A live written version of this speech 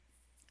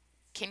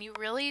Can you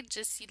really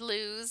just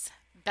lose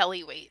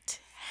belly weight?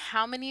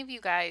 How many of you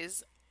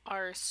guys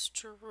are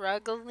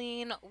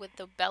struggling with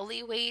the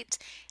belly weight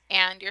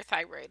and your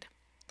thyroid?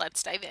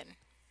 Let's dive in.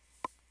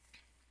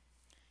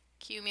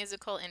 Cue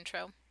musical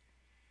intro.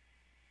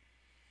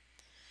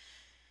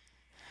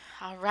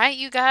 All right,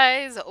 you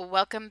guys,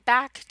 welcome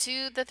back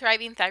to the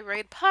Thriving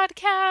Thyroid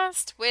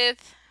podcast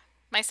with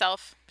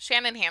myself,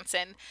 Shannon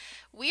Hansen.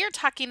 We are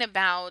talking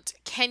about,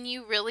 can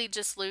you really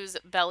just lose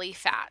belly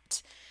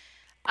fat?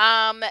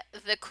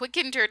 The quick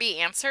and dirty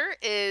answer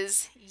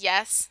is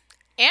yes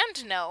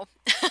and no.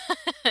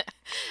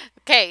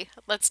 Okay,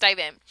 let's dive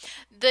in.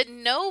 The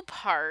no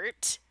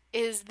part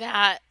is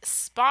that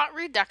spot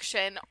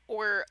reduction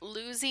or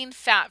losing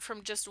fat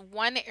from just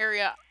one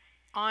area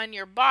on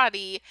your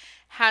body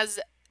has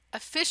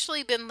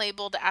officially been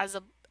labeled as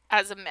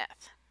a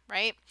myth,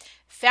 right?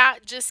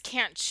 Fat just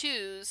can't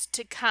choose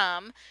to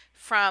come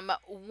from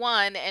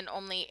one and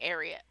only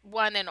area.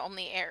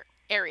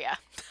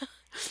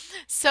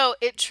 So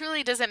it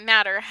truly doesn't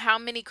matter how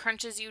many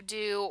crunches you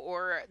do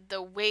or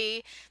the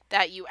way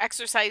that you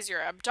exercise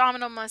your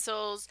abdominal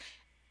muscles,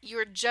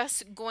 you're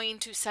just going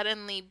to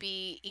suddenly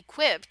be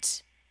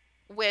equipped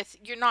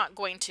you're not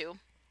going to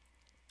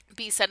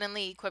be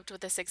suddenly equipped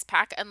with a six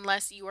pack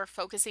unless you are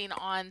focusing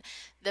on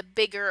the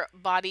bigger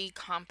body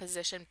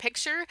composition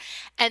picture.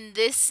 And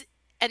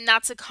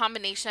that's a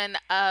combination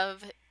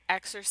of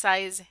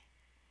exercise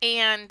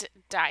and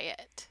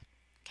diet.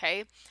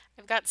 Okay.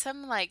 I've got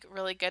some like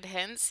really good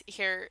hints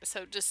here,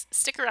 so just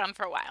stick around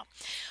for a while.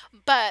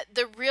 But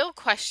the real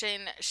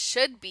question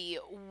should be,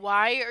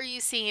 why are you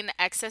seeing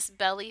excess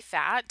belly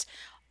fat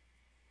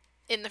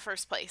in the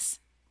first place?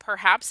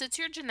 Perhaps it's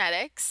your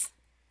genetics,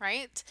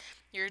 right?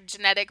 Your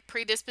genetic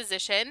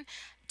predisposition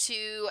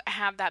to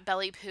have that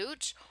belly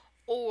pooch,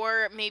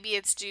 or maybe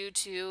it's due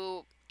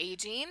to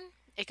aging.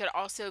 It could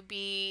also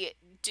be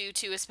due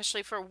to,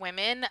 especially for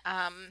women,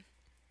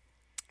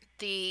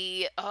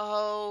 the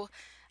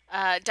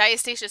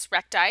diastasis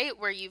recti,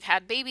 where you've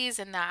had babies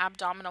and the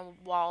abdominal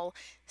wall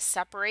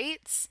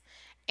separates,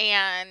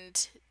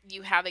 and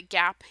you have a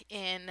gap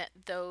in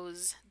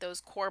those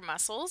core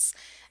muscles.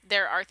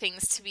 There are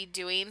things to be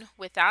doing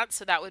with that,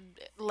 so that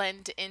would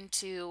lend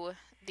into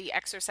the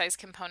exercise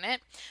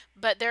component.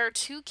 But there are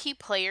two key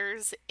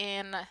players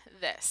in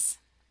this.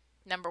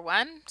 Number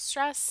one,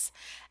 stress,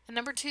 and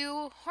number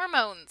two,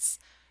 hormones.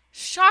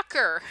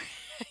 Shocker.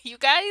 You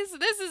guys,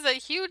 this is a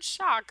huge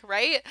shock,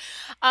 right?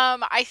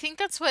 I think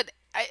that's what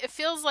it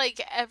feels like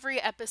every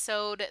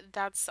episode.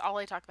 That's all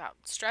I talk about: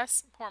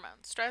 stress,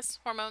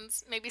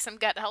 hormones, maybe some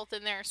gut health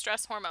in there,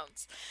 stress,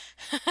 hormones.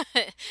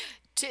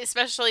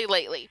 Especially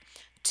lately.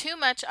 Too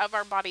much of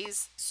our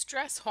body's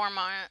stress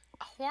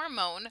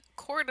hormone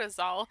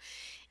cortisol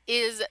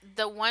is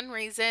the one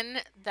reason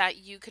that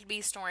you could be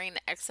storing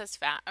excess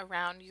fat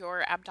around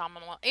your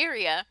abdominal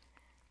area.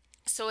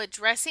 So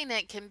addressing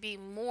it can be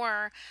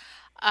more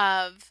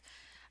of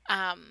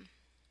um,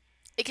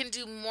 it can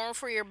do more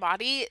for your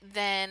body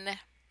than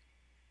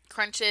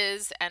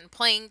crunches and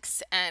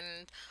planks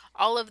and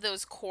all of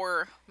those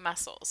core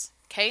muscles.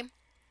 Okay.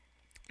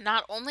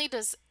 Not only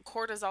does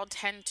cortisol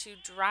tend to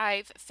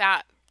drive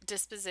fat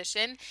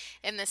disposition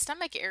in the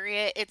stomach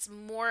area, it's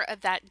more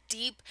of that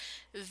deep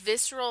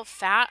visceral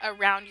fat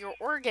around your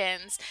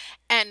organs.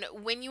 And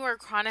when you are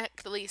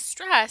chronically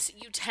stressed,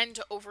 you tend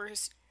to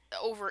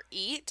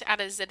overeat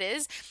as it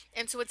is.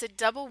 And so it's a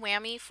double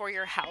whammy for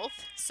your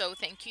health. So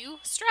thank you,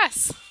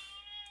 stress.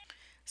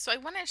 So I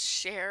want to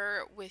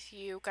share with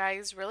you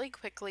guys really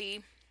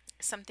quickly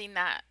something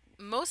that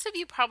most of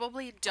you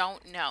probably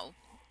don't know.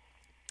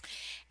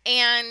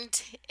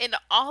 And in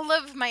all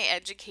of my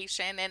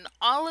education and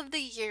all of the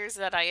years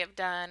that I have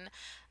done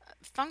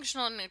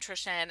functional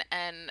nutrition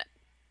and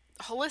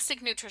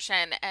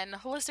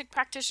holistic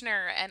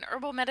practitioner and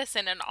herbal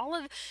medicine and all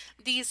of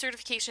these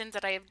certifications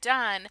that I have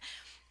done,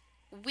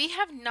 we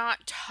have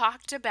not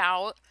talked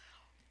about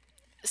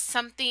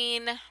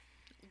something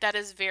that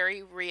is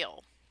very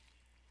real.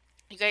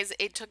 You guys,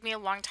 it took me a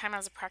long time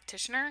as a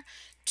practitioner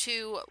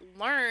to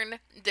learn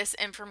this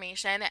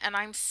information, and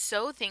I'm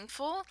so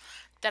thankful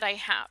that I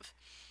have.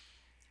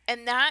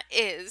 And that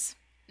is,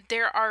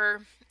 there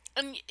are,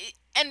 and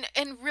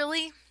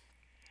really,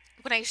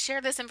 when I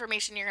share this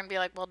information, you're going to be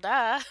like, well,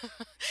 duh.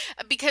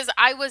 Because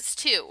I was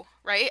too,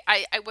 right?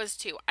 I was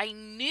too. I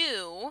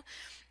knew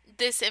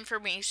this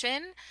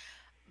information,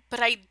 but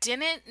I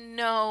didn't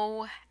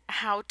know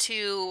how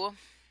to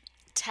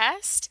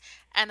test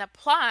and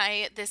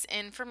apply this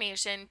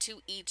information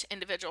to each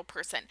individual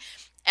person.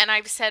 And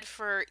I've said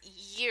for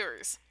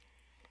years,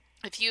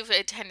 if you've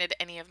attended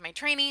any of my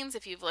trainings,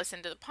 if you've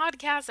listened to the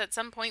podcast, at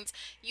some points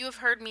you have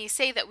heard me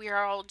say that we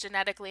are all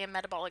genetically and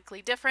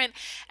metabolically different.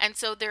 And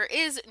so there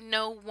is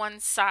no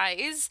one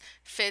size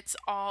fits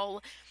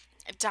all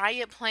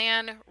diet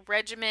plan,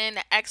 regimen,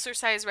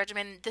 exercise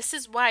regimen. This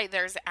is why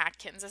there's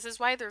Atkins. This is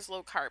why there's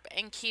low carb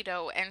and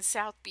keto and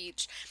South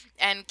Beach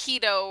and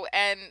keto,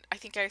 and I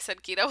think I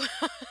said keto.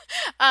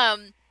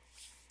 um,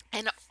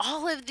 and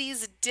all of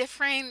these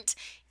different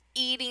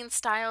eating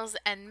styles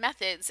and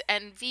methods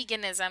and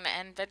veganism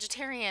and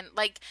vegetarian.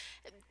 Like,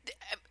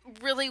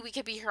 really, we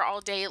could be here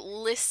all day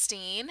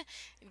listing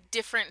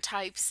different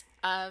types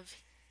of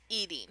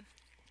eating.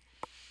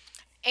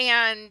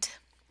 And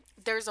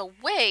there's a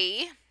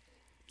way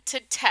to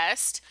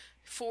test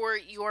for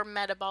your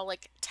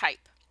metabolic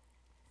type.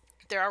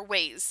 There are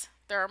ways,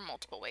 there are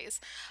multiple ways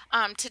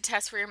to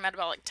test for your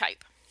metabolic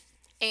type.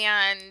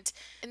 And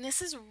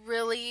this is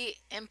really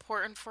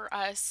important for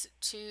us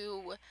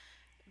to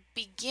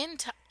begin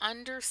to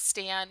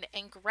understand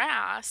and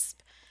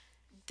grasp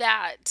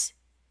that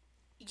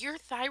your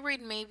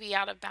thyroid may be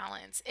out of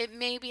balance. It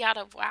may be out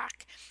of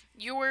whack.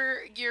 Your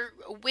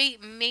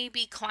weight may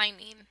be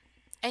climbing.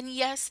 And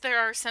yes, there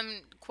are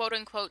some quote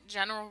unquote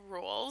general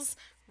rules.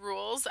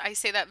 Rules, I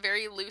say that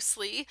very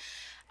loosely,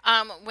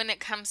 when it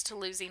comes to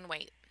losing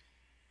weight.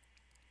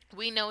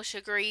 We know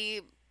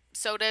sugary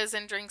sodas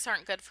and drinks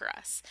aren't good for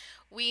us.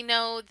 We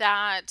know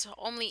that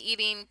only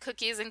eating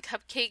cookies and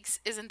cupcakes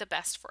isn't the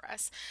best for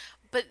us.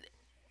 But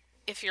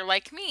if you're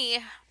like me,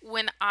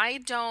 when I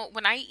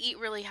eat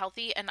really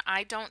healthy and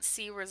I don't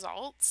see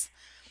results,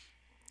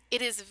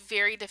 it is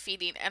very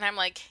defeating. And I'm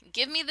like,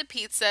 give me the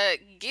pizza,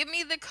 give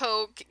me the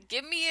Coke,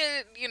 give me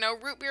a,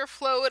 root beer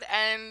float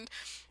and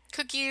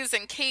cookies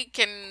and cake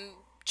and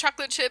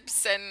chocolate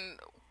chips and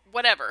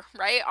whatever,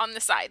 right? On the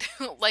side.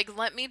 Like,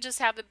 let me just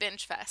have a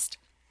binge fest.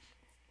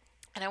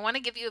 And I want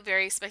to give you a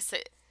very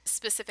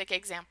specific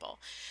example.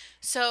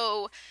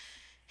 So,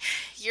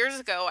 years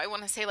ago, I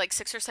want to say like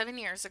 6 or 7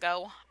 years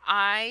ago,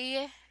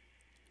 I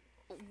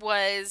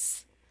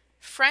was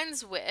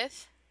friends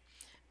with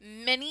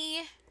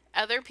many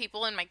other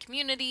people in my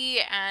community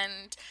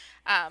and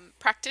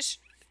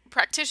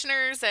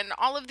practitioners and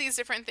all of these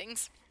different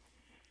things.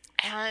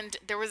 And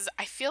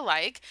I feel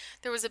like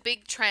there was a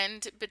big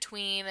trend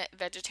between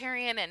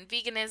vegetarian and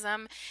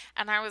veganism.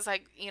 And I was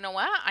like, you know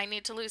what? I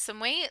need to lose some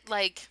weight.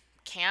 Like,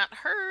 can't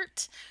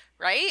hurt,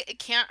 right? It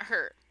can't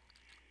hurt.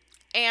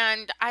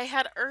 And I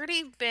had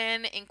already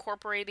been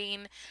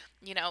incorporating,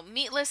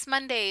 meatless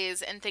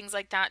Mondays and things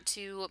like that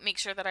to make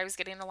sure that I was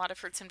getting a lot of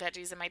fruits and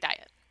veggies in my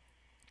diet.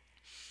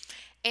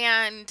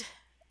 And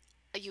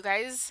you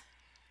guys,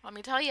 let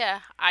me tell you,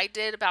 I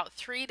did about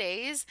 3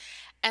 days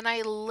and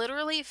I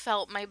literally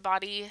felt my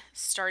body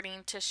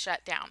starting to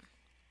shut down.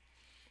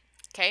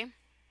 Okay?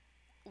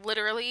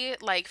 Literally,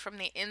 like from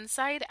the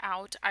inside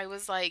out, I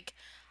was like,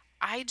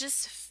 I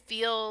just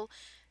feel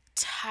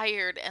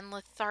tired and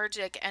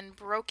lethargic and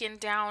broken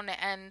down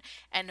and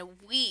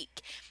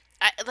weak.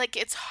 Like,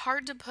 it's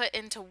hard to put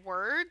into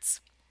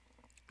words,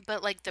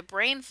 but like the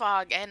brain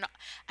fog and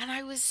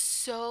I was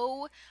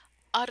so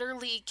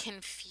utterly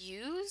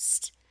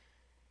confused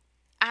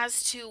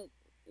as to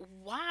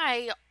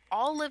why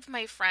all of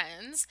my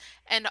friends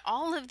and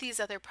all of these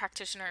other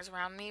practitioners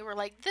around me were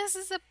like, this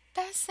is the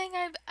best thing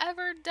I've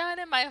ever done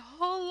in my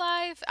whole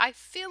life. I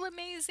feel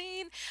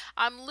amazing.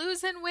 I'm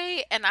losing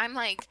weight. And I'm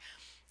like,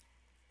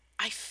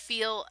 I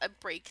feel a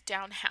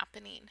breakdown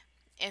happening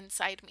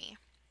inside me.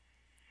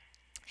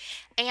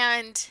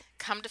 And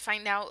come to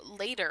find out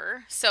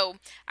later, so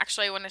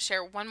actually I want to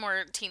share one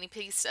more teeny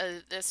piece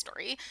of this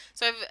story.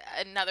 So I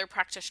have another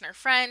practitioner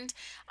friend.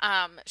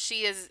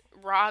 She is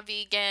raw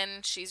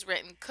vegan. She's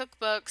written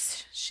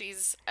cookbooks.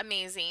 She's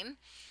amazing.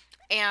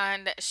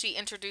 And she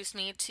introduced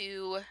me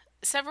to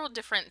several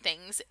different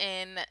things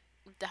in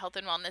the health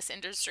and wellness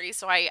industry.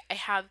 So I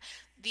have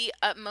the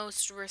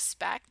utmost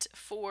respect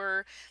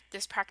for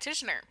this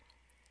practitioner.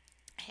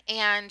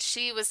 And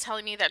she was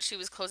telling me that she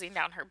was closing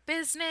down her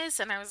business.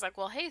 And I was like,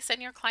 well, hey,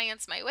 send your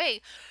clients my way.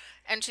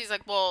 And she's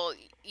like, well,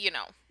 you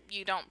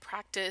don't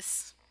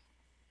practice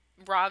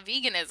raw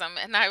veganism.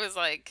 And I was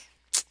like,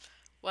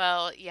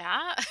 well,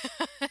 yeah.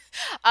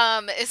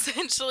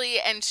 Essentially.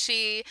 And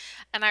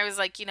I was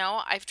like,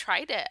 I've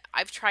tried it.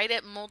 I've tried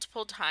it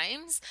multiple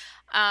times.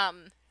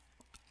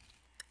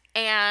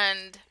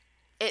 And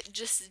it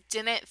just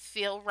didn't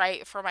feel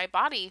right for my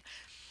body.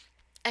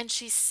 And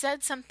she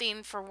said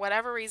something, for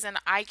whatever reason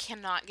I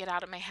cannot get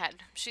out of my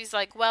head. She's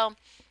like, well,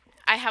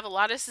 I have a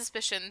lot of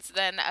suspicions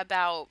then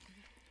about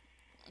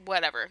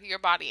whatever, your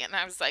body. And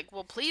I was like,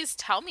 well, please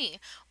tell me,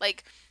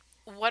 like,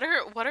 what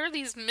are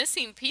these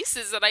missing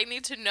pieces that I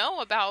need to know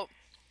about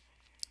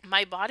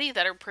my body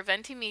that are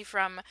preventing me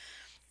from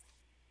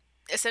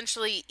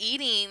essentially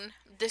eating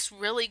this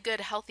really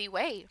good healthy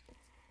way?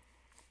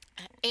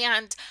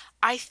 And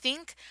I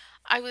think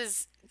I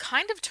was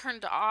kind of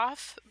turned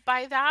off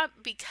by that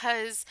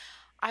because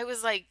I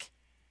was like,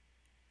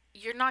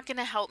 you're not going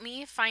to help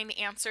me find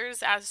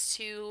answers as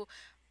to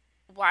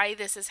why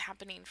this is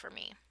happening for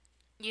me.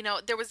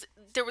 There was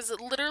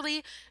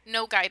literally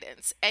no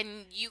guidance.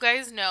 And you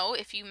guys know,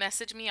 if you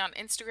message me on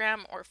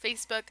Instagram or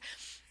Facebook,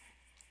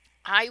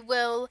 I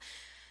will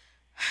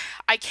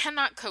I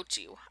cannot coach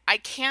you. I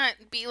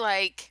can't be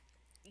like,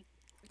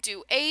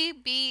 do A,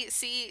 B,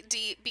 C,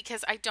 D,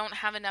 because I don't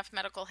have enough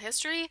medical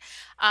history,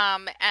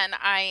 and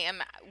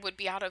would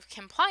be out of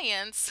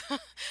compliance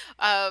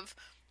of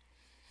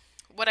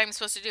what I'm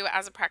supposed to do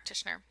as a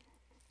practitioner.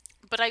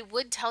 But I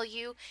would tell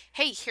you,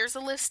 hey, here's a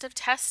list of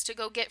tests to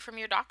go get from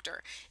your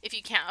doctor if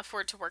you can't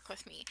afford to work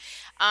with me.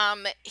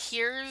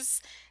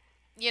 Here's,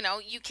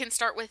 you can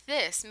start with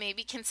this.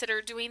 Maybe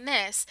consider doing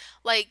this.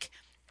 Like,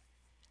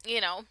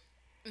 you know,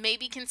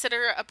 maybe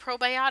consider a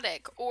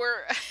probiotic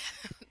or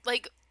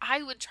like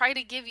I would try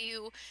to give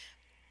you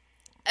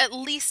at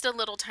least a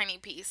little tiny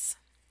piece.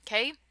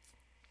 Okay?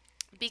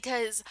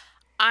 Because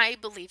I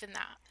believe in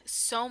that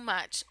so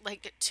much,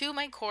 like to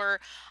my core.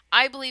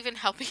 I believe in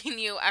helping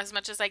you as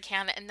much as I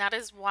can, and that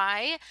is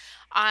why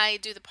I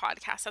do the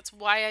podcast. That's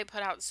why I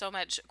put out so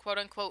much quote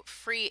unquote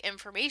free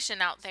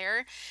information out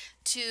there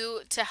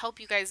to help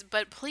you guys.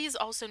 But please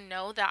also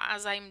know that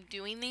as I'm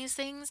doing these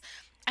things,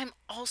 I'm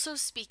also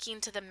speaking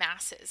to the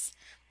masses.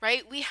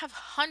 Right? We have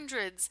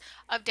hundreds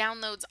of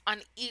downloads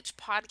on each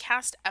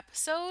podcast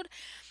episode.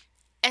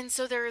 And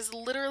so there is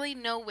literally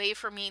no way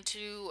for me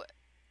to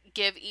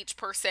give each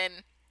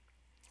person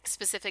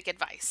specific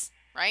advice,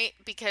 right?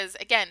 Because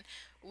again,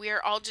 we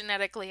are all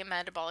genetically and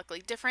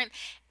metabolically different,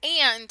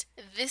 and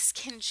this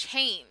can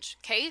change,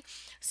 okay?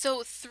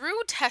 So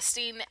through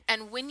testing,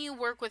 and when you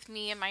work with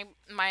me and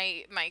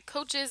my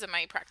coaches and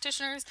my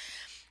practitioners,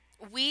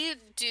 we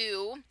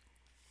do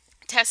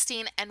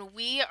testing, and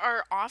we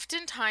are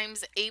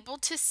oftentimes able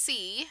to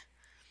see,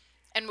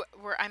 and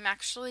I'm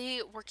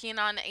actually working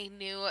on a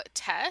new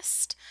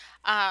test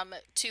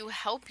to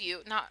help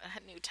you. Not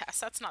a new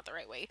test, that's not the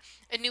right way.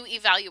 A new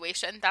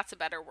evaluation, that's a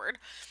better word,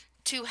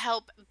 to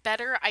help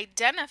better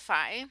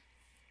identify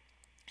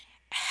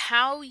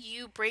how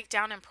you break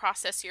down and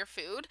process your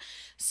food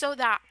so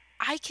that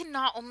I can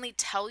not only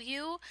tell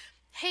you,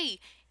 hey,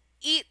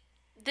 eat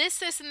this,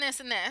 this, and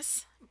this, and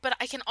this, but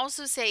I can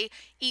also say,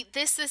 eat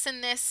this, this,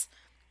 and this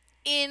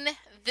in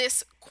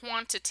this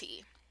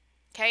quantity.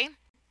 Okay?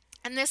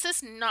 And this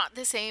is not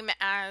the same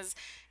as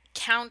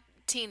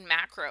counting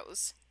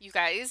macros, you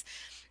guys.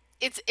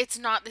 It's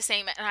not the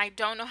same, and I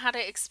don't know how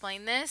to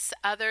explain this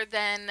other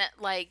than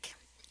like,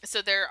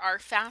 so there are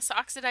fast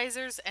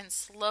oxidizers and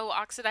slow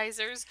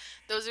oxidizers.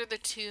 Those are the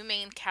two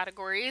main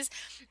categories.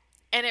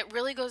 And it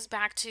really goes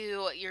back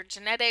to your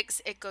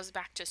genetics, it goes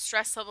back to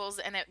stress levels,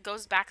 and it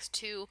goes back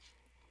to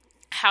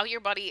how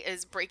your body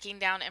is breaking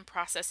down and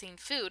processing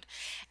food.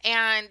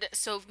 And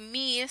so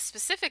me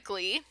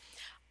specifically,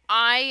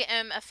 I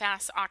am a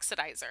fast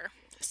oxidizer.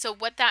 So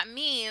what that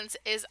means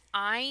is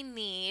I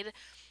need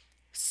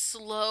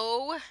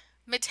slow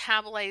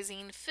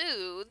metabolizing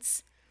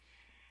foods,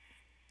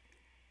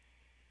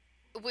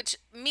 which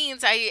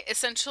means I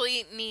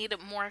essentially need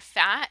more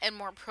fat and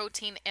more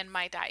protein in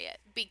my diet,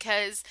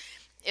 because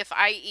if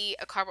I eat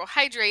a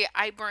carbohydrate,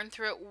 I burn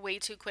through it way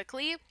too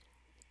quickly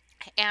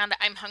and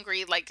I'm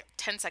hungry like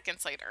 10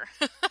 seconds later,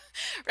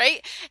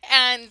 right?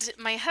 And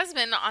my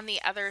husband on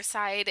the other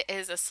side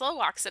is a slow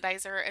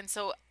oxidizer. And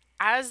so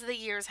as the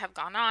years have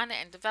gone on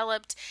and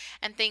developed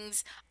and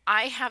things,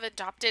 I have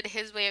adopted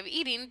his way of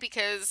eating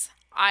because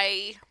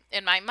I,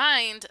 in my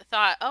mind,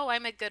 thought, oh,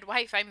 I'm a good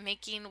wife. I'm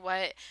making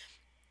what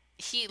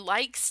he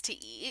likes to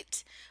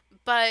eat.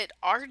 But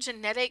our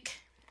genetic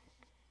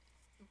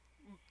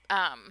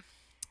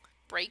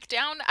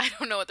breakdown, I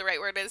don't know what the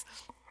right word is,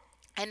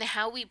 and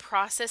how we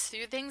process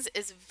through things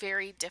is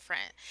very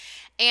different.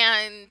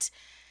 And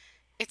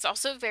it's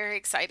also very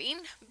exciting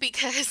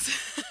because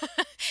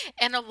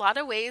in a lot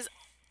of ways,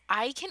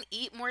 I can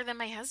eat more than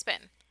my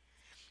husband.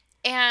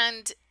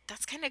 And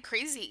that's kind of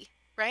crazy,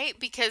 right?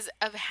 Because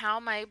of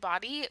how my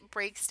body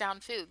breaks down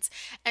foods.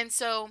 And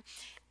so,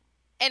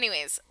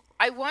 anyways,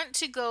 I want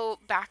to go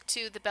back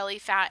to the belly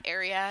fat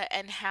area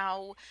and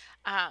how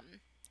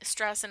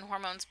stress and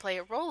hormones play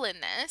a role in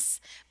this,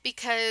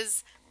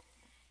 because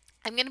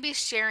I'm going to be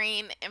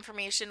sharing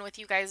information with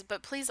you guys,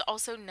 but please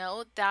also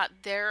know that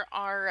there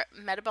are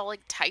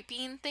metabolic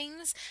typing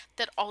things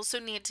that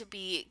also need to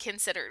be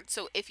considered.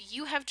 So if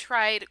you have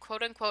tried,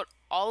 quote unquote,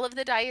 all of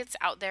the diets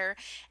out there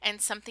and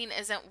something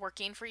isn't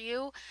working for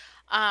you,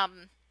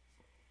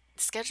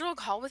 schedule a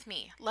call with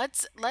me.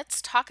 Let's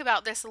talk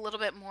about this a little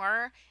bit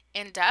more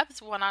in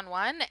depth,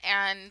 one-on-one,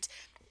 and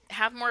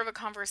have more of a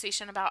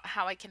conversation about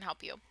how I can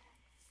help you.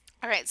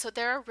 All right, so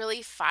there are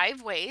really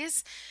 5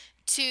 ways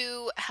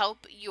to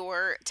help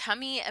your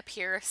tummy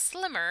appear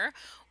slimmer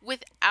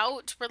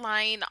without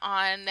relying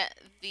on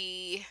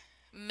the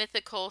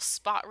mythical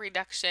spot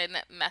reduction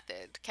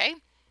method, okay?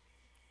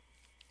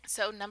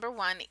 So number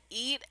 1,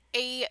 eat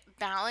a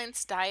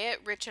balanced diet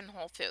rich in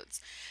whole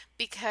foods,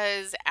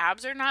 because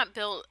abs are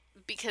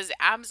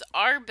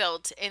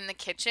built in the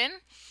kitchen.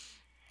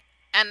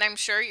 And I'm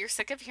sure you're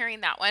sick of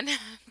hearing that one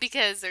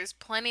because there's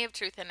plenty of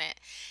truth in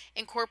it.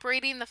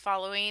 Incorporating the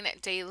following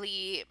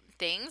daily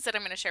things that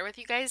I'm going to share with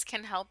you guys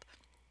can help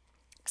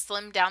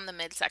slim down the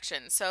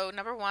midsection. So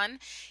number 1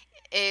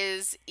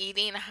 is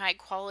eating high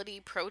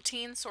quality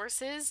protein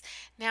sources.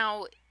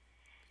 Now,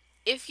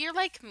 if you're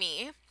like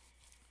me,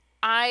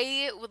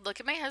 I would look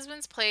at my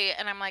husband's plate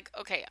and I'm like,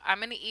 okay, I'm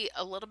going to eat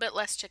a little bit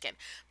less chicken.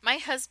 My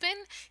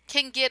husband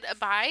can get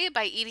by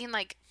eating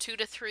like 2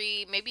 to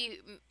 3, maybe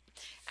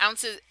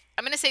ounces.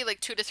 I'm going to say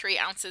like 2 to 3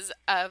 ounces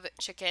of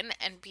chicken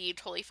and be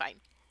totally fine.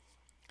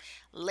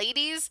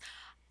 Ladies,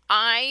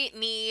 I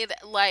need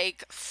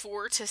like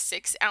 4 to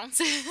 6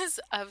 ounces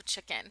of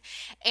chicken.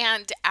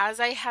 And as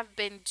I have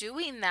been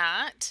doing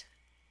that,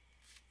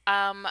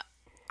 um,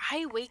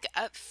 I wake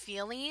up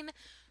feeling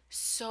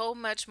so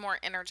much more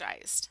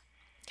energized.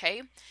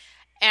 Okay.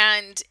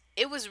 And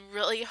it was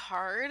really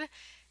hard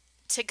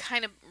to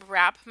kind of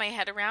wrap my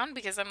head around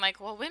because I'm like,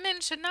 well,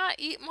 women should not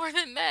eat more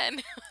than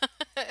men.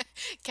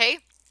 Okay.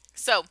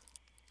 So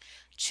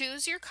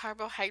choose your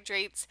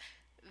carbohydrates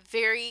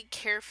very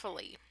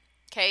carefully.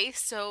 Okay,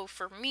 so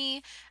for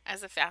me,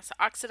 as a fast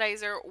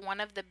oxidizer, one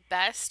of the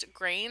best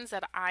grains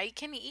that I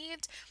can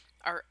eat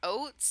are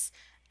oats,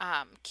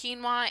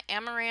 quinoa,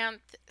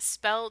 amaranth,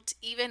 spelt,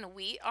 even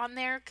wheat on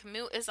there.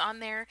 Kamut is on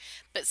there.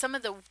 But some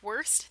of the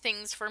worst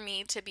things for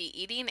me to be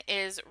eating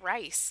is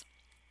rice,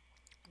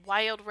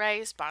 wild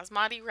rice,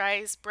 basmati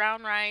rice,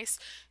 brown rice,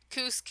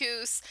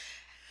 couscous,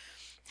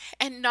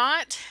 and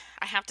not,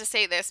 I have to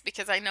say this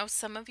because I know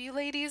some of you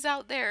ladies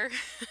out there,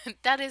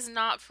 that is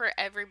not for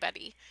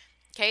everybody.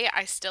 Okay,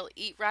 I still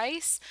eat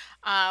rice.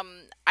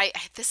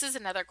 This is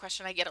another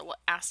question I get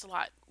asked a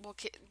lot. Well,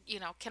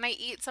 can I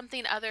eat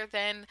something other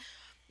than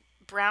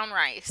brown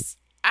rice?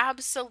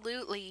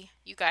 Absolutely,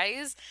 you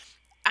guys.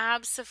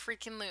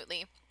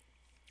 Abso-freaking-lutely.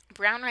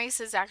 Brown rice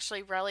is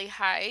actually really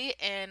high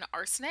in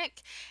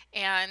arsenic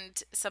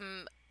and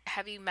some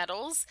heavy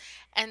metals.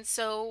 And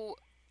so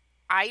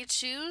I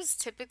choose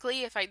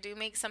typically, if I do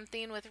make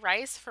something with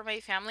rice for my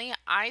family,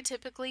 I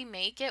typically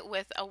make it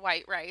with a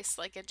white rice,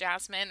 like a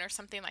jasmine or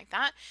something like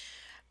that,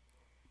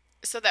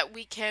 so that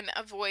we can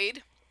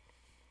avoid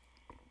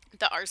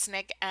the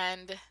arsenic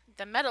and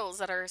the metals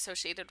that are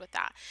associated with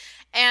that.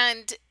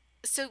 And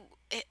so,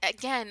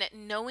 again,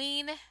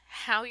 knowing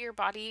how your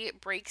body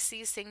breaks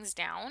these things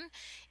down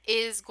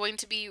is going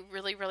to be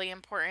really, really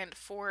important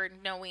for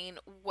knowing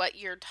what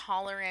your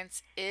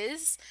tolerance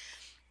is,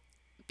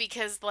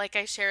 because like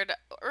I shared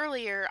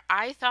earlier,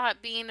 I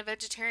thought being a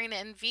vegetarian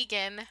and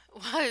vegan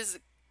was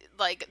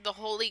like the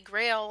holy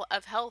grail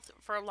of health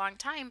for a long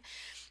time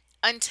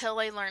until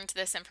I learned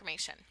this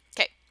information.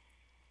 Okay.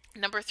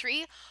 Number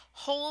 3,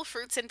 whole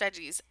fruits and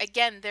veggies.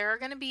 Again, there are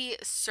going to be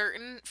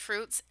certain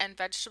fruits and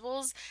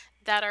vegetables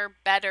that are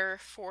better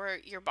for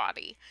your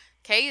body.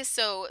 Okay,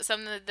 so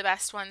some of the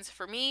best ones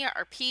for me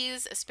are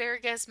peas,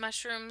 asparagus,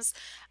 mushrooms,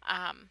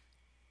 um,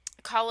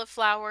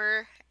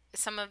 cauliflower.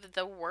 Some of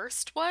the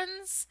worst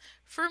ones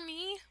for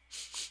me,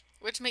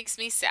 which makes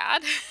me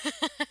sad,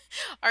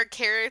 are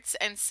carrots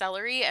and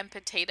celery and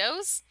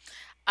potatoes.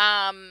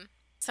 Um,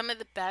 some of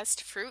the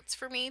best fruits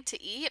for me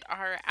to eat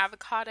are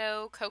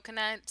avocado,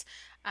 coconut,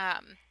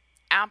 um,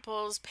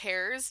 apples,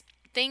 pears.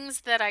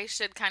 Things that I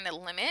should kind of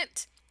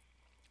limit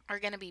are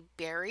going to be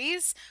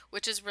berries,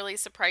 which is really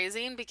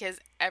surprising because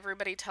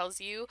everybody tells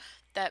you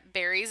that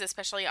berries,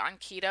 especially on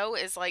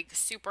keto, is like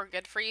super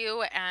good for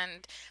you.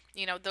 And,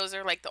 those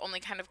are like the only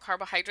kind of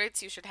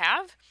carbohydrates you should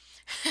have.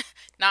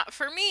 Not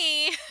for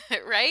me,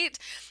 right?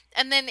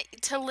 And then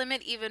to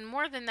limit even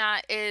more than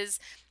that is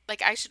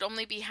like I should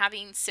only be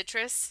having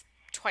citrus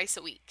twice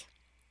a week.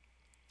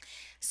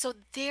 So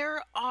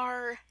there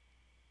are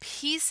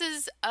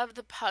pieces of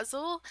the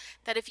puzzle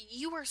that if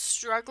you are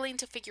struggling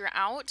to figure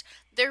out,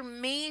 there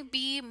may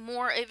be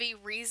more of a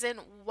reason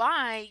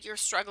why you're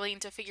struggling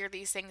to figure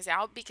these things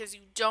out because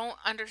you don't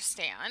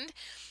understand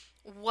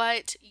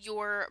what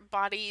your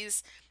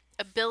body's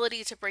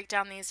ability to break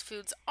down these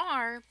foods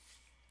are.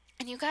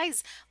 And you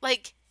guys,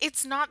 like,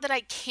 it's not that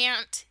I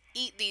can't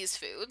eat these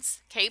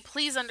foods, okay?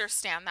 Please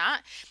understand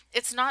that.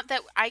 It's not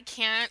that I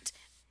can't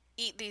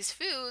eat these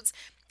foods,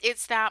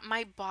 it's that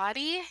my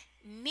body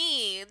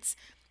needs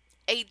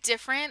a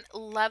different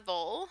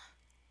level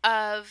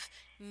of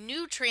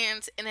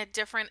nutrients in a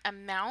different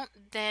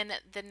amount than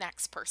the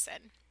next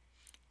person.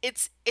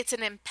 It's an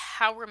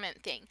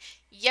empowerment thing.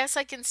 Yes,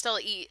 I can still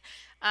eat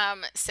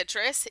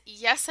citrus.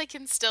 Yes, I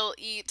can still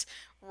eat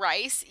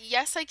rice.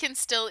 Yes, I can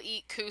still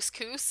eat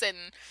couscous and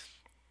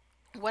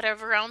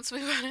whatever else we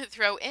want to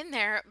throw in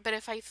there. But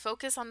if I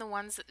focus on the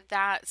ones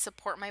that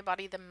support my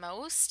body the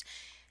most,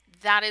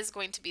 that is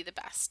going to be the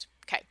best.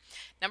 Okay.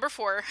 Number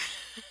 4,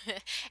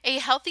 a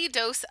healthy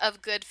dose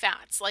of good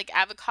fats like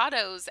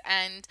avocados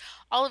and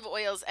olive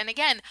oils. And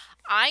again,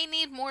 I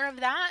need more of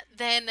that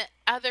than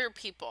other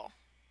people.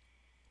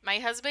 My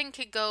husband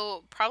could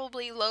go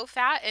probably low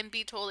fat and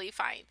be totally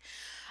fine.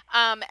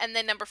 And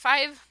then number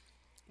 5,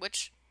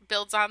 which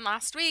builds on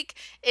last week,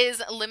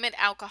 is limit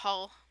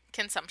alcohol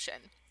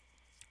consumption.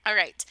 All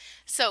right.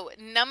 So,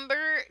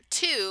 number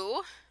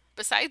 2,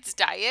 besides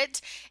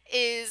diet,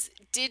 is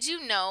did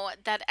you know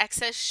that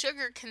excess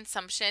sugar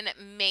consumption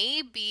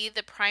may be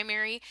the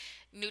primary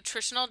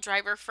nutritional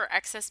driver for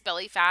excess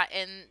belly fat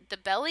in the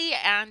belly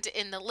and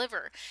in the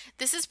liver?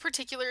 This is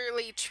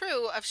particularly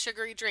true of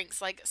sugary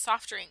drinks like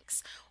soft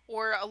drinks,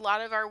 or a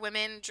lot of our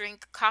women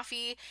drink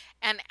coffee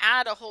and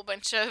add a whole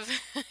bunch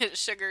of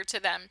sugar to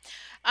them.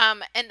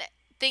 And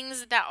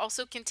things that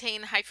also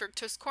contain high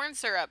fructose corn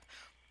syrup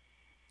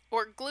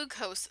or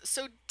glucose.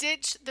 So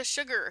ditch the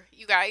sugar,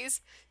 you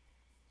guys.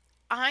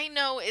 I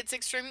know it's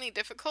extremely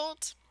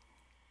difficult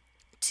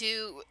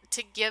to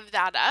give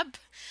that up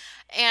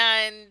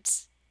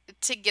and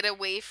to get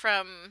away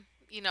from,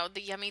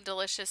 the yummy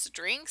delicious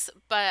drinks.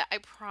 But I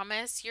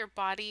promise your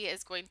body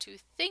is going to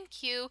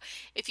thank you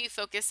if you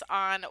focus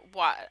on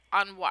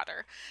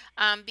water,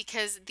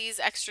 because these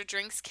extra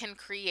drinks can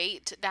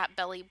create that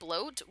belly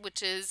bloat,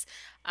 which is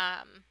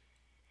um,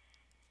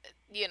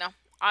 you know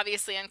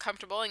obviously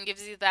uncomfortable and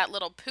gives you that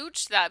little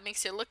pooch that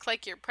makes you look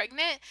like you're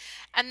pregnant.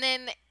 And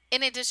then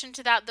in addition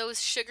to that,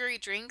 those sugary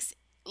drinks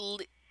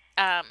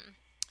um,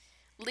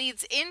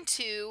 leads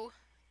into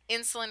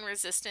insulin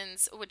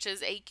resistance, which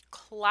is a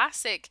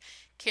classic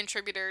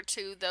contributor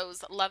to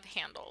those love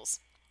handles.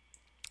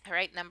 All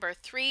right, number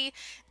 3,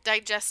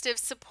 digestive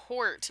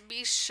support.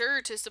 Be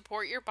sure to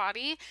support your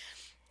body.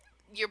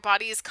 Your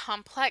body is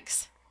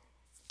complex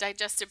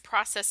digestive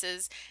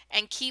processes,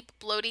 and keep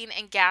bloating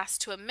and gas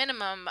to a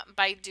minimum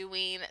by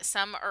doing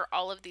some or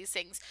all of these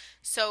things.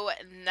 So,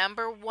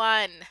 number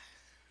 1,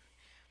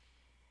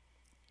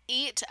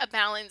 eat a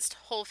balanced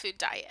whole food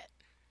diet.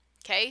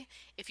 Okay?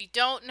 If you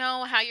don't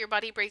know how your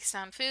body breaks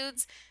down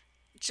foods,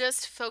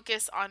 just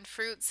focus on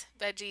fruits,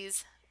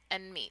 veggies,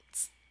 and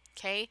meats.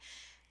 Okay?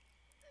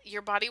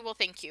 Your body will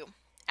thank you.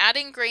 Add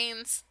in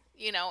grains,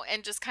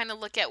 and just kind of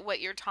look at what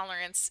your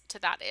tolerance to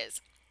that is.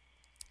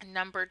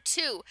 Number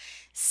 2,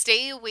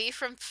 stay away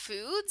from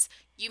foods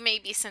you may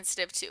be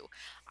sensitive to.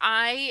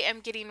 I am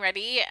getting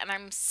ready and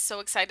I'm so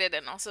excited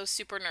and also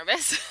super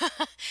nervous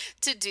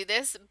to do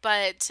this,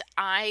 but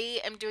I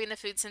am doing the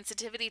food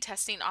sensitivity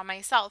testing on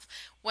myself.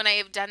 When I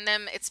have done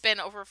them, it's been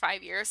over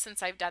 5 years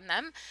since I've done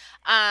them.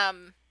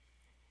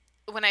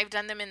 When I've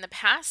done them in the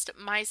past,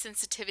 my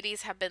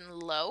sensitivities have been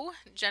low,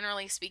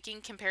 generally speaking,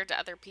 compared to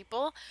other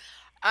people.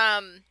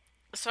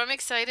 So I'm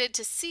excited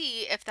to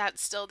see if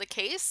that's still the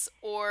case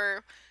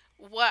or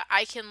what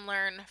I can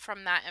learn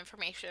from that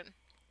information.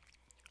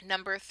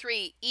 Number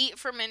 3, eat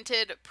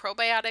fermented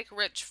probiotic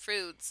rich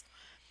foods.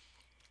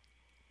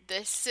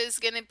 This is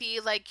going to be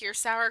like your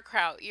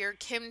sauerkraut, your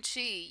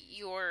kimchi,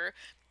 your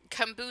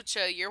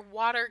kombucha, your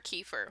water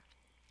kefir.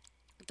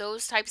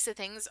 Those types of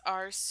things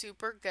are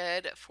super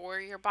good for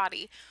your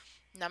body.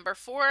 Number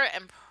 4,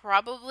 and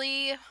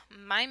probably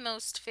my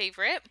most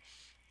favorite,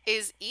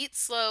 is eat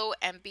slow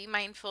and be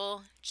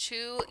mindful.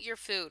 Chew your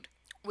food.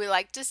 We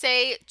like to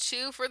say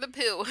chew for the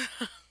poo.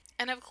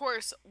 And of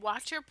course,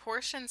 watch your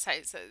portion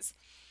sizes.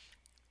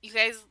 You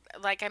guys,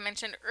 like I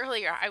mentioned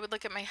earlier, I would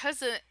look at my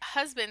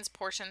husband's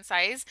portion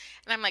size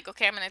and I'm like,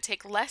 okay, I'm going to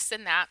take less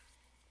than that,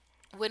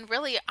 when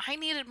really I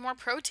needed more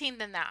protein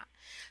than that.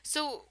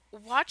 So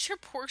watch your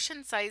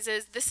portion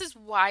sizes. This is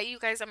why, you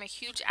guys, I'm a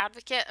huge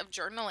advocate of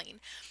journaling.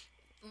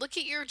 Look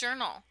at your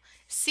journal.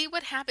 See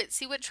what habits,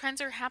 see what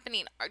trends are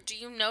happening. Do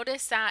you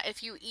notice that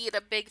if you eat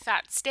a big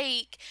fat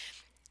steak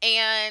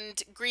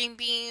and green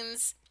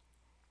beans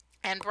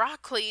and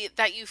broccoli,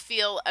 that you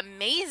feel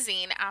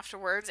amazing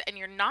afterwards and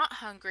you're not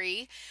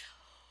hungry?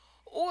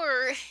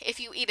 Or if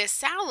you eat a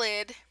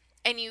salad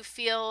and you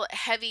feel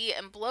heavy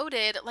and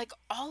bloated, like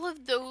all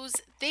of those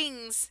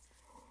things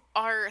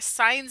are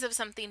signs of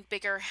something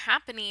bigger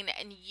happening,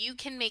 and you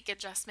can make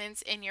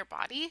adjustments in your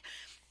body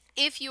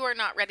if you are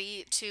not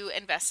ready to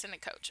invest in a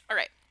coach. All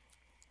right.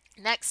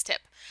 Next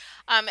tip,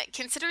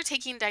 consider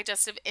taking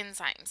digestive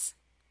enzymes.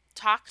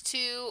 Talk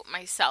to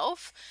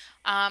myself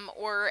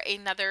or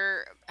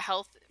another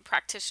health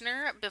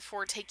practitioner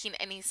before taking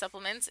any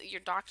supplements,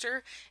 your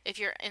doctor, if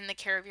you're in the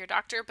care of your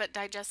doctor. But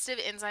digestive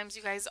enzymes,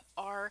 you guys,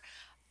 are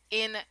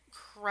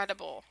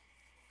incredible.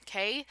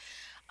 Okay.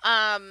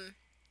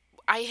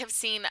 I have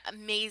seen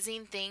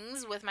amazing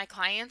things with my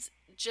clients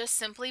just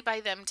simply by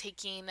them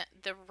taking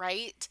the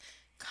right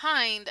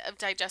kind of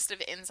digestive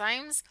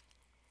enzymes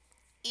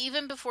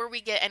even before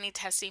we get any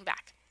testing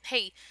back.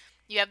 Hey,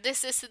 you have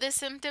this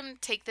symptom,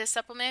 take this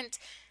supplement.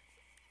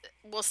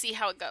 We'll see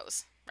how it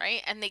goes,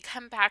 right? And they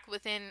come back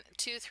within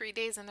 2-3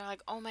 days and they're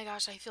like, oh my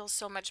gosh, I feel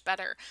so much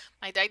better.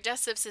 My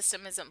digestive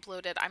system isn't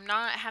bloated. I'm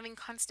not having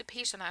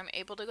constipation. I'm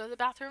able to go to the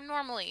bathroom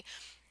normally.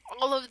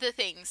 All of the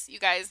things, you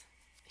guys.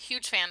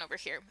 Huge fan over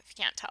here, if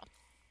you can't tell.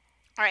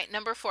 All right,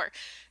 number 4,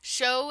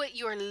 show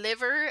your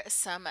liver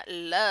some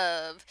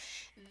love.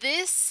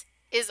 This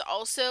is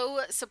also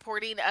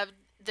supporting of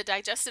the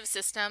digestive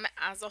system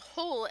as a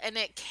whole, and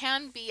it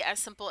can be as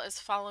simple as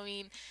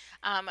following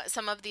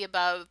some of the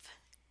above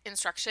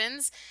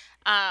instructions,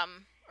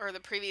 or the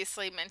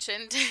previously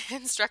mentioned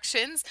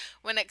instructions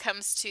when it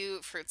comes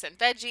to fruits and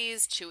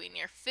veggies, chewing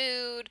your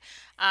food,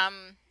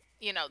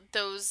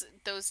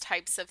 those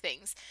types of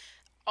things.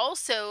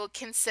 Also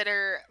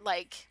consider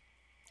like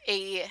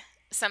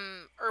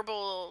some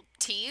herbal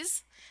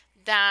teas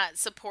that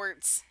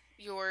supports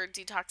your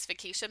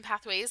detoxification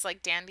pathways,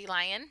 like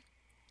dandelion.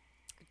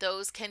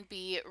 Those can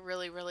be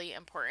really, really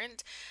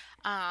important.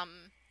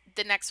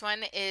 The next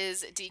one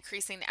is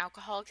decreasing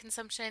alcohol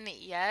consumption.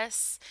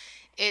 Yes,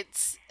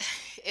 it's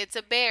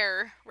a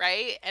bear,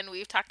 right? And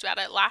we've talked about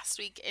it last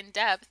week in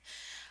depth.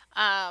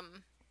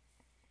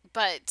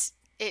 But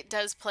it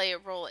does play a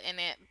role in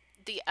it.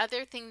 The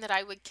other thing that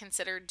I would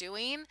consider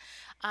doing,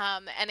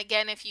 and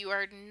again, if you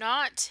are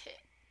not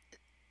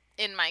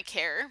in my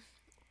care,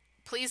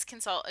 please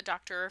consult a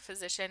doctor or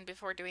physician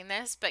before doing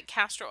this. But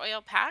castor oil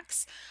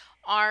packs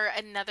are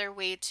another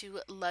way to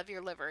love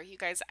your liver. You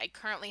guys, I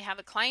currently have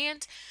a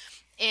client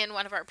in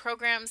one of our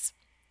programs,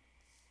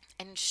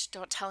 and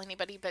don't tell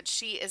anybody, but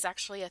she is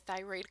actually a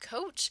thyroid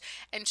coach,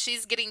 and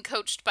she's getting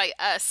coached by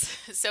us.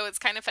 So it's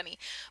kind of funny.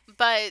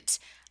 But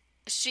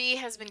she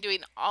has been doing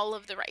all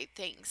of the right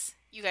things.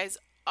 You guys,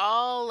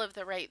 all of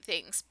the right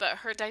things, but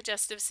her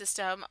digestive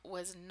system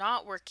was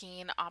not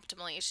working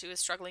optimally. She was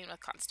struggling with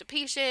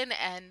constipation,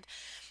 and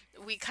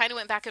we kind of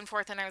went back and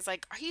forth, and I was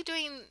like, "Are you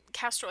doing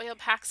castor oil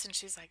packs?" And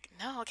she's like,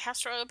 "No,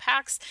 castor oil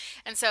packs."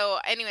 And so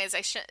anyways,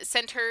 I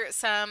sent her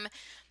some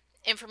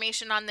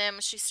information on them.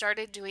 She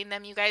started doing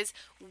them. You guys,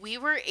 we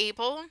were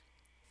able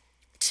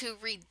to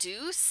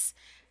reduce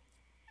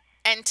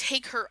and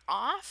take her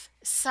off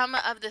some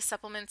of the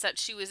supplements that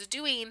she was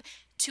doing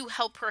to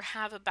help her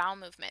have a bowel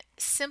movement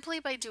simply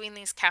by doing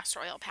these castor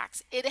oil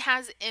packs. It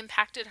has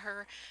impacted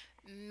her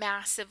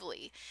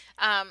massively.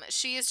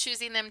 She is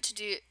choosing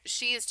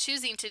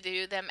to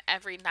do them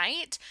every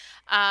night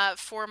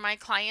for my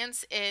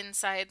clients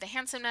inside the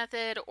Hansen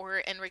method or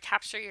in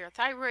Recapture Your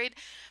Thyroid.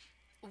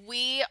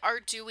 We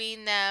are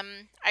doing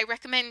them, I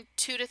recommend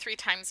 2 to 3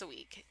 times a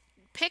week.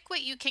 Pick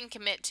what you can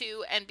commit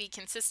to and be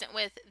consistent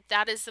with.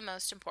 That is the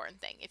most important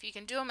thing. If you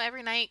can do them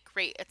every night,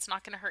 great. It's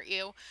not going to hurt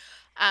you.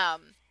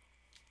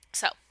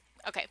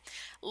 Okay.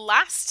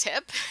 Last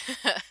tip.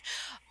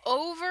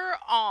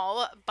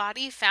 Overall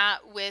body fat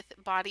with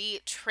body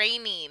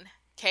training.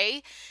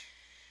 Okay.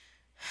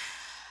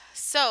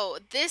 So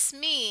this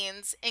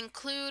means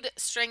include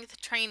strength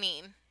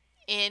training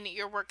in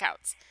your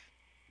workouts.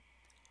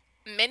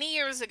 Many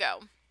years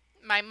ago,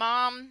 my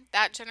mom,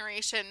 that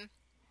generation,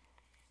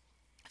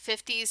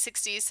 50s,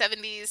 60s,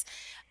 70s,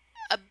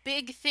 a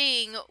big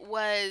thing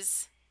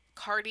was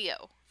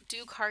cardio.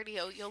 Do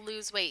cardio, you'll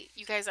lose weight.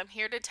 You guys, I'm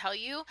here to tell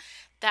you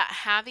that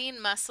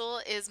having muscle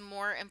is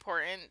more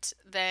important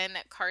than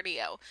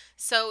cardio.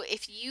 So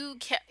if you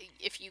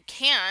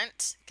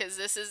can't, because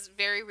this is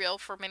very real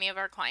for many of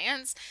our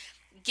clients,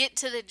 get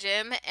to the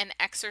gym and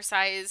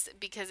exercise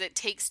because it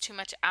takes too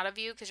much out of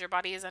you because your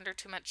body is under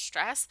too much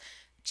stress.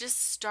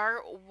 Just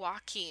start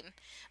walking.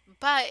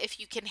 But if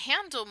you can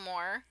handle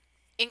more,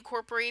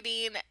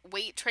 incorporating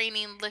weight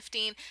training,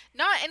 lifting,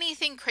 not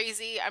anything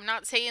crazy. I'm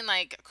not saying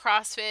like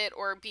CrossFit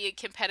or be a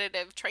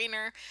competitive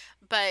trainer,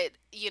 but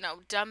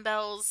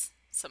dumbbells,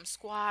 some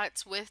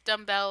squats with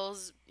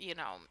dumbbells,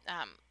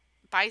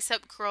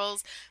 bicep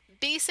curls,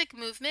 basic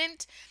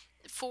movement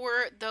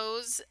for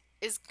those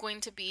is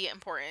going to be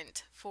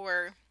important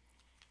for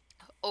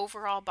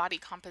overall body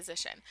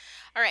composition.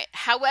 All right.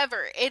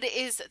 However, it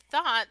is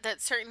thought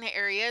that certain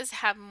areas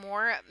have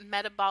more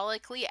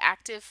metabolically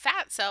active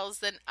fat cells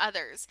than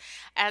others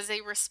as they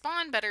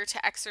respond better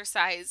to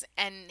exercise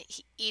and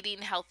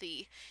eating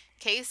healthy.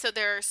 Okay. So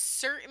there are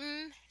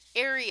certain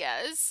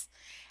areas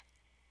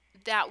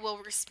that will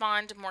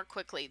respond more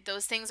quickly.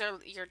 Those things are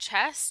your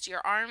chest, your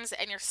arms,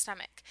 and your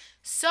stomach.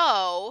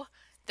 So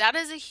that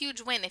is a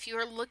huge win. If you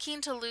are looking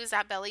to lose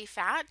that belly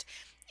fat,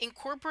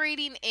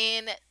 incorporating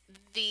in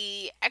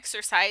the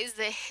exercise,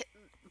 the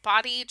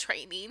body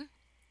training,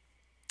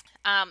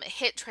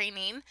 HIIT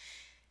training,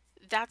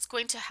 that's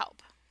going to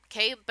help.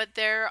 Okay, but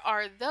there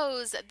are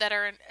those that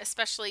are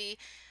especially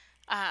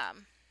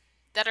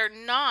that are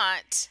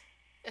not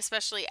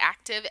especially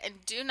active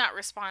and do not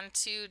respond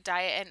to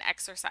diet and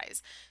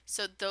exercise.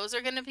 So those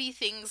are going to be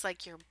things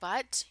like your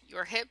butt,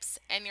 your hips,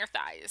 and your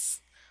thighs.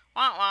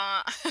 Wah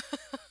wah.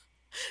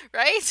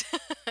 Right?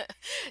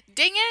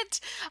 Dang it.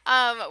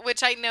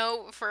 Which I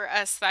know for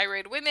us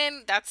thyroid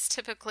women, that's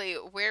typically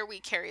where we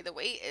carry the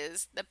weight,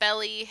 is the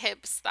belly,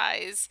 hips,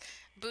 thighs,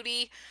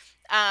 booty.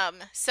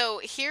 So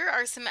here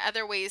are some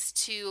other ways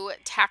to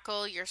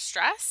tackle your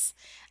stress.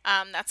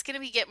 That's going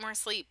to be get more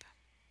sleep.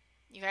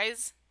 You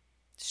guys,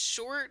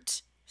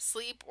 short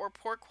sleep or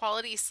poor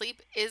quality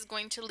sleep is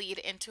going to lead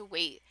into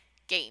weight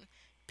gain.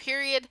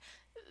 Period.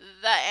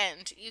 The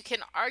end. You can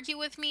argue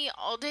with me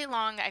all day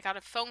long. I got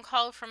a phone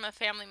call from a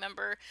family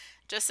member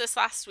just this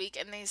last week,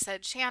 and they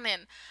said,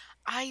 Shannon,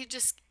 I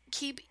just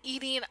keep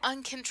eating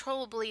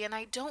uncontrollably and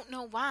I don't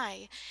know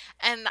why.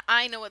 And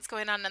I know what's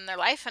going on in their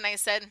life. And I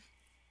said,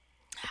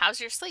 how's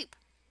your sleep?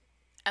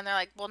 And they're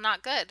like, well,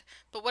 not good.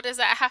 But what does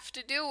that have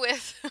to do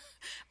with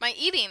my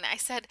eating? I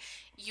said,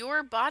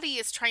 your body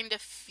is trying to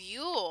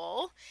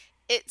fuel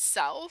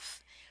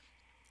itself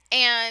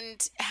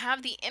and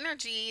have the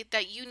energy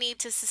that you need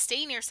to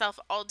sustain yourself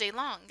all day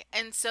long.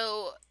 And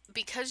so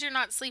because you're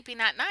not sleeping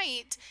at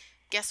night,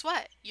 guess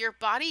what? Your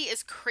body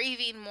is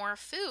craving more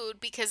food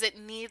because it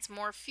needs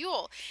more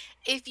fuel.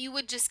 If you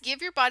would just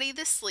give your body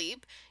the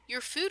sleep,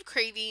 your food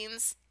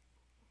cravings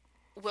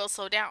will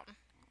slow down.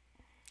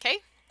 Okay?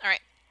 All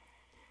right.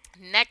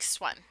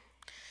 Next one.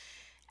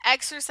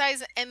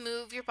 Exercise and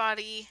move your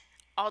body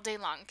all day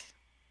long.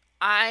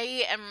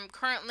 I am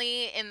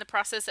currently in the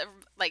process of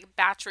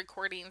batch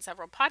recording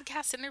several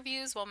podcast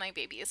interviews while my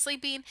baby is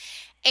sleeping,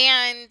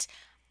 and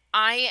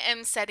I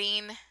am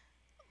setting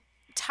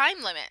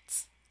time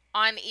limits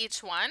on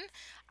each one.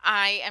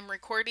 I am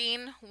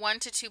recording 1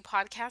 to 2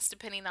 podcasts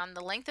depending on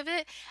the length of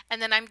it,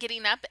 and then I'm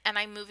getting up and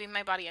I'm moving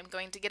my body. I'm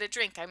going to get a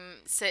drink.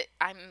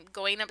 I'm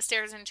going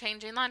upstairs and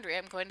changing laundry.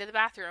 I'm going to the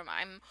bathroom.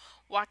 I'm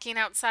walking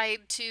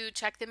outside to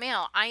check the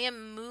mail. I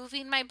am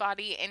moving my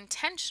body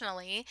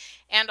intentionally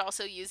and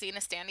also using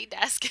a standing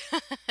desk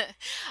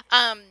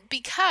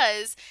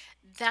because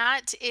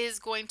that is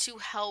going to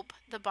help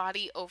the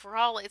body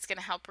overall. It's going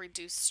to help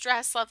reduce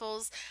stress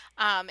levels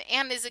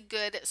and is a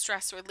good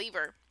stress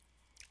reliever.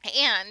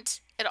 And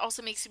it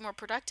also makes you more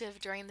productive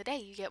during the day.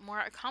 You get more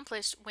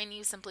accomplished when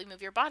you simply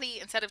move your body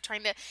instead of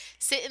trying to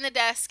sit in the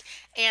desk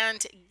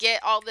and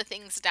get all the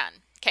things done.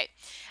 Okay.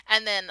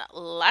 And then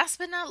last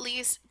but not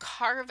least,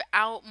 carve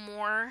out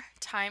more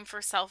time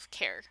for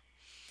self-care.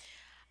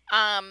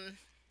 Um,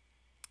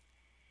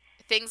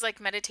 Things like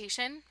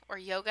meditation or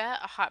yoga,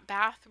 a hot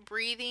bath,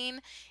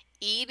 breathing,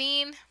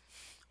 eating,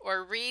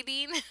 or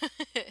reading,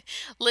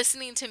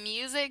 listening to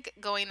music,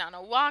 going on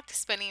a walk,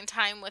 spending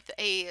time with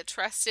a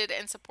trusted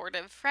and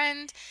supportive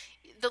friend.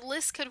 The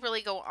list could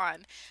really go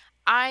on.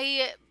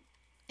 I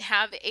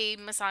have a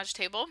massage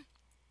table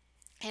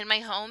in my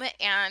home,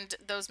 and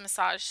those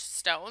massage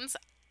stones,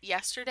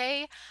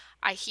 yesterday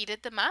I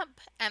heated them up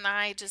and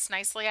I just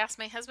nicely asked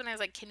my husband, I was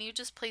like, can you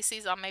just place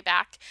these on my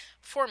back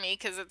for me?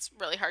 Because it's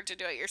really hard to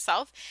do it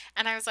yourself.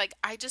 And I was like,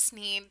 I just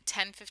need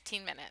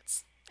 10-15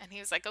 minutes. And he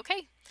was like,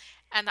 okay.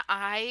 And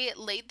I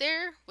laid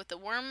there with the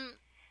warm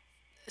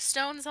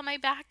stones on my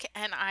back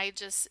and I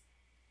just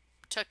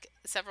took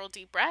several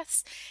deep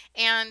breaths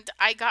and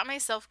I got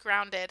myself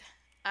grounded.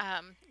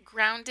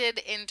 Grounded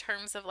in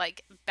terms of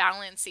like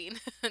balancing,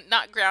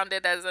 not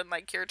grounded as in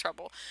like cure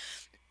trouble.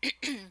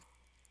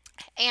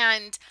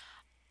 And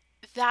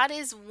that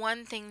is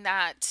one thing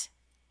that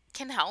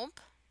can help.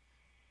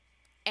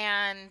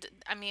 And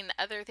I mean,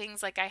 other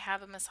things like I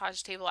have a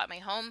massage table at my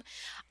home.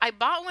 I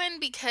bought one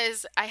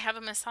because I have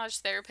a massage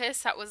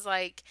therapist that was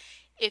like,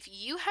 if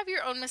you have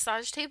your own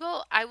massage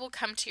table, I will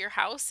come to your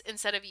house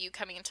instead of you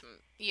coming to,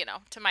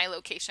 to my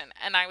location.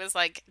 And I was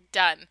like,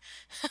 done.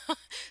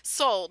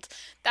 Sold.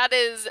 That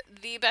is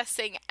the best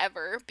thing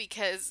ever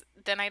because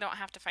then I don't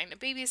have to find a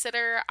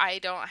babysitter. I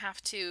don't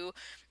have to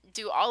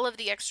do all of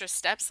the extra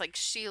steps. Like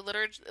she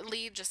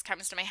literally just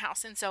comes to my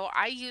house. And so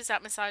I use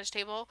that massage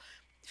table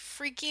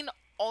freaking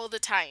all the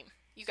time.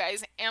 You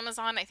guys,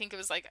 Amazon, I think it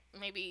was like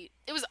maybe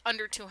it was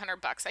under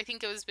 $200. I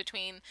think it was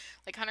between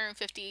like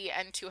 150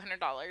 and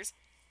 $200.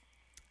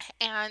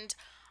 And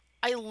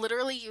I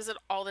literally use it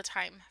all the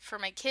time for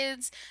my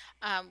kids.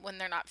 When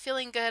they're not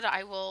feeling good,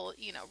 I will,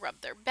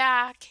 rub their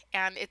back,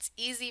 and it's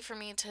easy for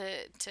me to,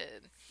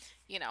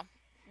 you know,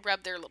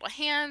 rub their little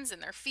hands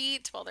and their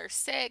feet while they're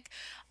sick.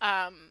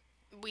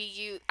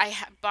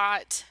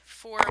 Bought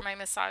for my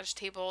massage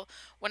table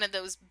one of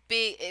those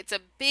big. It's a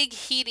big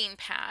heating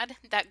pad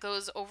that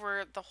goes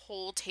over the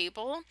whole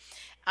table.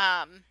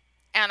 Um,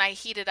 and I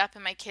heat it up,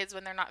 and my kids,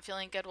 when they're not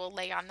feeling good, will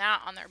lay on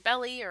that on their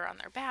belly or on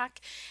their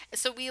back.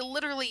 So we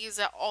literally use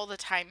it all the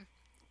time.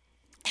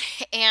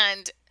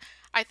 And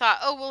I thought,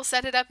 oh, we'll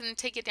set it up and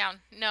take it down.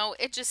 No,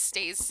 it just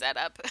stays set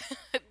up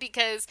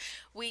because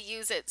we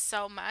use it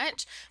so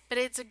much. But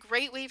it's a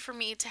great way for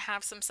me to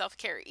have some self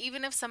care.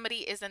 Even if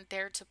somebody isn't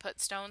there to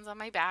put stones on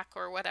my back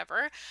or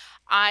whatever,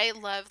 I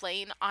love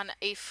laying on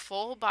a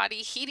full body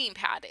heating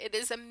pad. It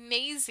is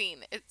amazing.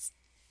 It's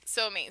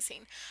so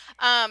amazing.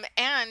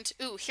 And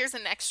here's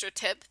an extra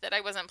tip that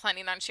I wasn't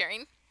planning on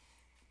sharing.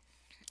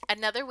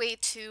 Another way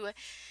to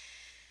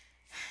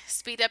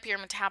speed up your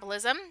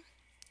metabolism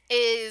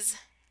is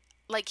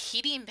like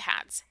heating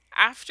pads.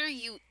 After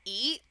you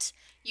eat,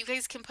 you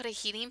guys can put a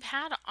heating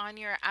pad on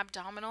your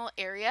abdominal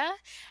area,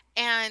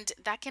 and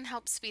that can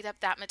help speed up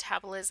that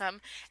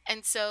metabolism.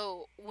 And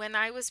so when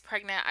I was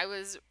pregnant, I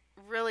was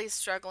really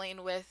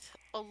struggling with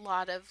a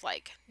lot of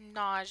like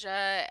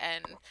nausea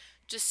and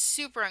just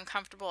super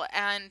uncomfortable.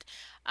 And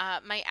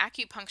my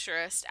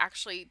acupuncturist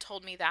actually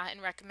told me that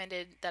and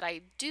recommended that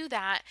I do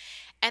that.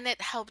 And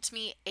it helped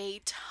me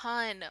a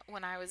ton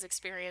when I was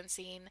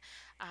experiencing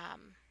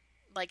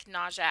like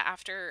nausea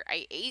after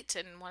I ate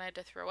and wanted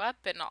to throw up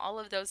and all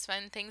of those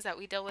fun things that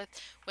we deal with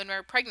when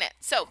we're pregnant.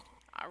 So,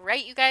 all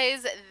right, you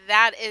guys,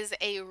 that is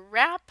a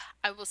wrap.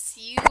 I will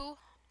see you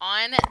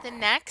on the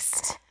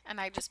next,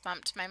 and I just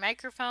bumped my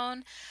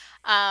microphone.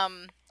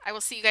 I will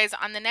see you guys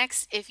on the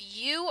next. If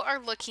you are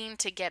looking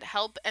to get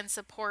help and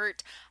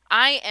support,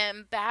 I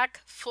am back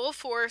full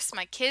force.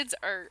 My kids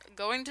are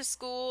going to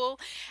school,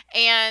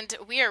 and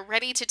we are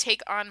ready to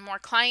take on more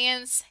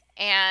clients.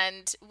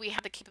 And we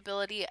have the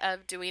capability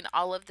of doing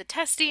all of the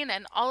testing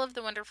and all of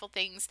the wonderful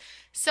things.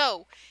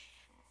 So,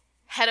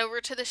 head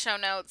over to the show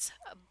notes,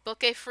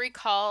 book a free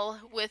call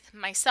with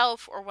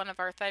myself or one of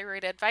our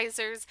thyroid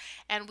advisors,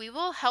 and we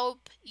will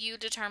help you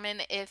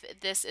determine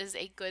if this is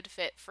a good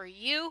fit for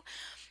you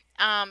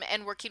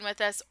and working with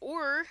us.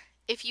 Or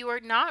if you are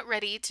not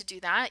ready to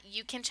do that,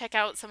 you can check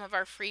out some of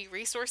our free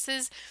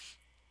resources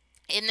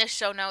In the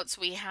show notes,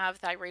 we have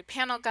thyroid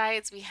panel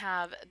guides. We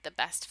have the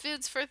best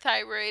foods for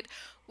thyroid.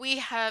 We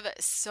have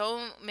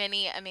so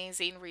many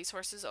amazing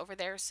resources over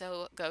there.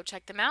 So go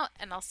check them out,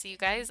 and I'll see you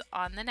guys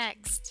on the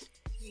next.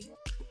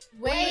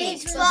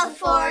 Wait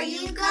before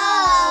you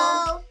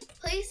go!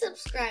 Please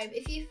subscribe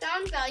if you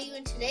found value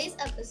in today's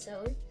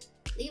episode.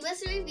 Leave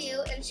us a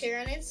review and share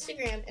on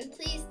Instagram, and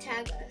please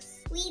tag us.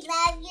 We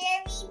love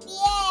your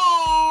review!